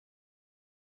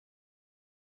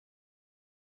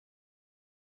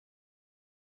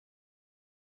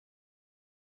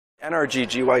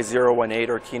NRG-GY018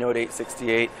 or Keynote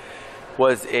 868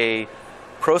 was a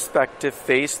prospective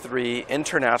phase 3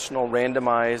 international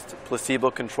randomized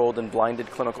placebo-controlled and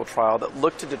blinded clinical trial that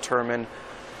looked to determine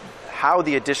how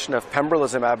the addition of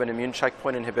Pembrolizumab, an immune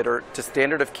checkpoint inhibitor, to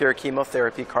standard of care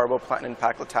chemotherapy, Carboplatin and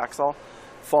Paclitaxel,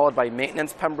 followed by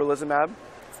maintenance Pembrolizumab,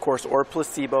 of course, or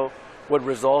placebo, would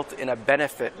result in a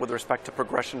benefit with respect to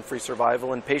progression-free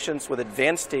survival in patients with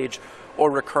advanced stage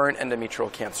or recurrent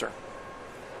endometrial cancer.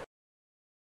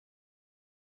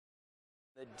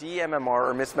 The dMMR,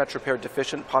 or mismatch repair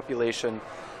deficient population,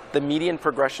 the median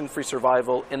progression-free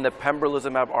survival in the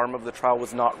Pembrolizumab arm of the trial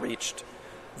was not reached,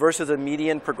 versus a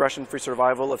median progression-free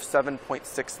survival of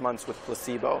 7.6 months with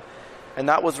placebo. And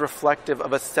that was reflective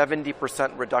of a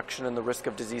 70% reduction in the risk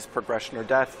of disease progression or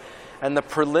death. And the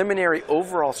preliminary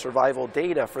overall survival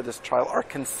data for this trial are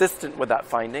consistent with that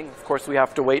finding. Of course, we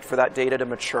have to wait for that data to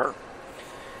mature.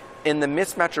 In the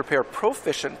mismatch repair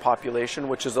proficient population,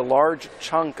 which is a large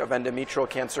chunk of endometrial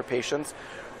cancer patients,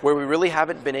 where we really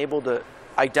haven't been able to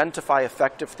identify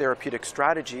effective therapeutic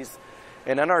strategies,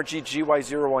 in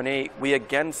NRG-GY018, we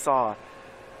again saw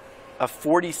a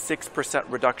 46%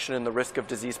 reduction in the risk of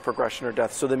disease progression or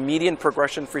death. So the median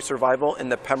progression-free survival in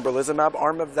the Pembrolizumab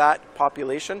arm of that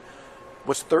population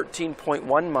was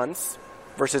 13.1 months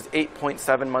versus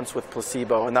 8.7 months with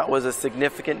placebo, and that was a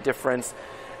significant difference.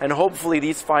 And hopefully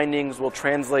these findings will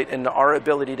translate into our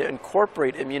ability to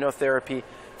incorporate immunotherapy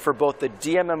for both the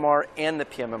dMMR and the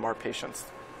pMMR patients.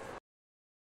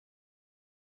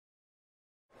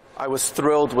 I was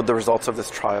thrilled with the results of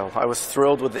this trial. I was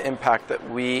thrilled with the impact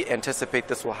that we anticipate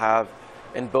this will have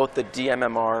in both the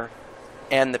dMMR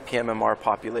and the pMMR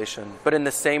population. But in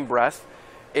the same breath,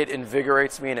 it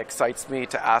invigorates me and excites me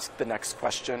to ask the next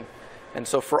question. And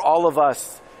so for all of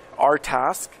us, our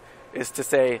task is to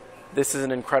say, this is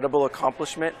an incredible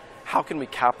accomplishment. How can we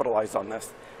capitalize on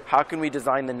this? How can we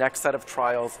design the next set of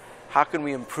trials? How can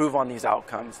we improve on these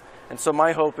outcomes? And so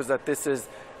my hope is that this is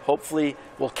hopefully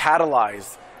will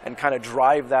catalyze and kind of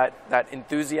drive that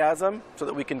enthusiasm so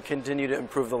that we can continue to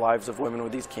improve the lives of women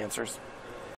with these cancers.